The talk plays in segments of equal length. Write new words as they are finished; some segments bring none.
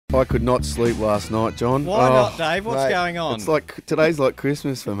I could not sleep last night, John. Why not, Dave? What's going on? It's like today's like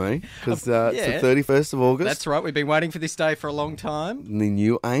Christmas for me because it's the 31st of August. That's right. We've been waiting for this day for a long time. And the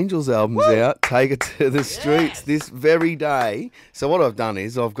new Angels album's out. Take it to the streets this very day. So what I've done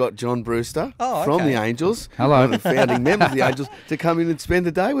is I've got John Brewster from the Angels, one of the founding members of the Angels, to come in and spend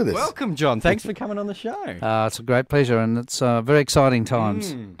the day with us. Welcome, John. Thanks for coming on the show. It's a great pleasure, and it's very exciting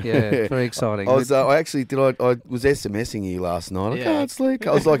times. Yeah, very exciting. I was SMSing you last night. I can't sleep.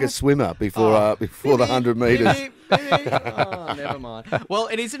 I was like a swimmer before the 100 metres. Oh, never mind. Well,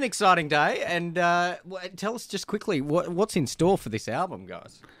 it is an exciting day, and tell us just quickly what's in store for this album,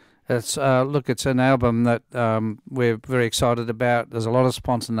 guys. It's it's an album that we're very excited about. There's a lot of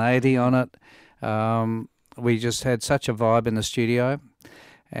spontaneity on it. We just had such a vibe in the studio,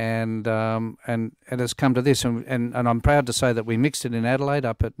 and it's come to this. And I'm proud to say that we mixed it in Adelaide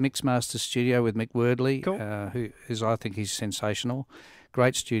up at Mixmaster Studio with Mick Wordley, who I think he's sensational.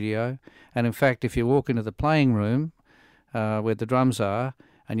 Great studio. And in fact, if you walk into the playing room where the drums are,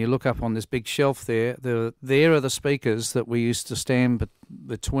 and you look up on this big shelf there are the speakers that we used to stand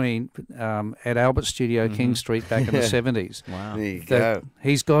between at Albert Studio, King Street, back in the 70s. Wow. There you go.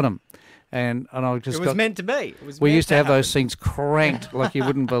 He's got them. And I just it was meant to be. We used to have those things cranked like you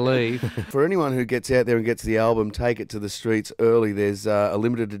wouldn't believe. For anyone who gets out there and gets the album, take it to the streets early. There's a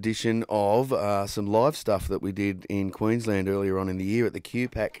limited edition of some live stuff that we did in Queensland earlier on in the year at the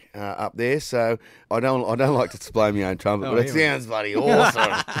Q-Pack up there. So I don't like to blow my own trumpet, but it sounds bloody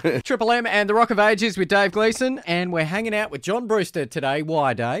awesome. Triple M and the Rock of Ages with Dave Gleeson, and we're hanging out with John Brewster today.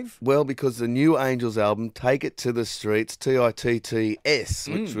 Why, Dave? Well, because the new Angels album, Take It to the Streets, TITTS,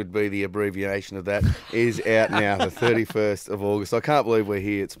 which would be the abbreviation of that, is out now, the 31st of August. I can't believe we're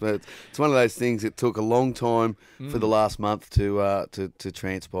here. It's one of those things that took a long time for the last month to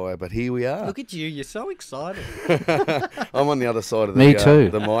transpire, but here we are. Look at you, you're so excited. I'm on the other side of Me too.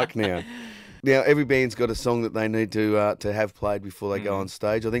 The mic now. Now, every band's got a song that they need to have played before they go on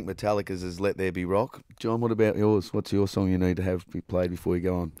stage. I think Metallica's is Let There Be Rock. John, what about yours? What's your song you need to have be played before you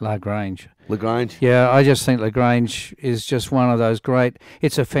go on? LaGrange. LaGrange? Yeah, I just think LaGrange is just one of those great...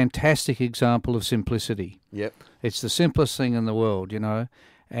 It's a fantastic example of simplicity. Yep. It's the simplest thing in the world,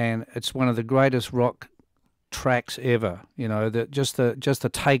 and it's one of the greatest rock tracks ever, just the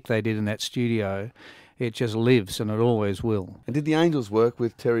take they did in that studio. It just lives, and it always will. And did the Angels work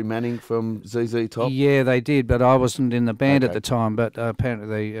with Terry Manning from ZZ Top? Yeah, they did, but I wasn't in the band at the time. But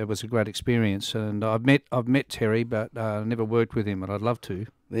apparently, it was a great experience. And I've met Terry, but never worked with him, and I'd love to.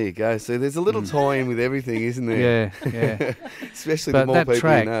 There you go. So there's a little tie-in with everything, isn't there? Yeah. Especially but the more that people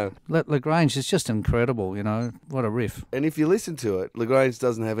track, you know. LaGrange is just incredible, What a riff. And if you listen to it, LaGrange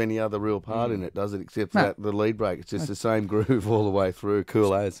doesn't have any other real part in it, does it? Except for the lead break. It's just the same groove all the way through.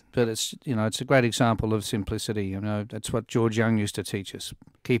 Cool as. But it's, it's a great example of simplicity. That's what George Young used to teach us.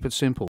 Keep it simple.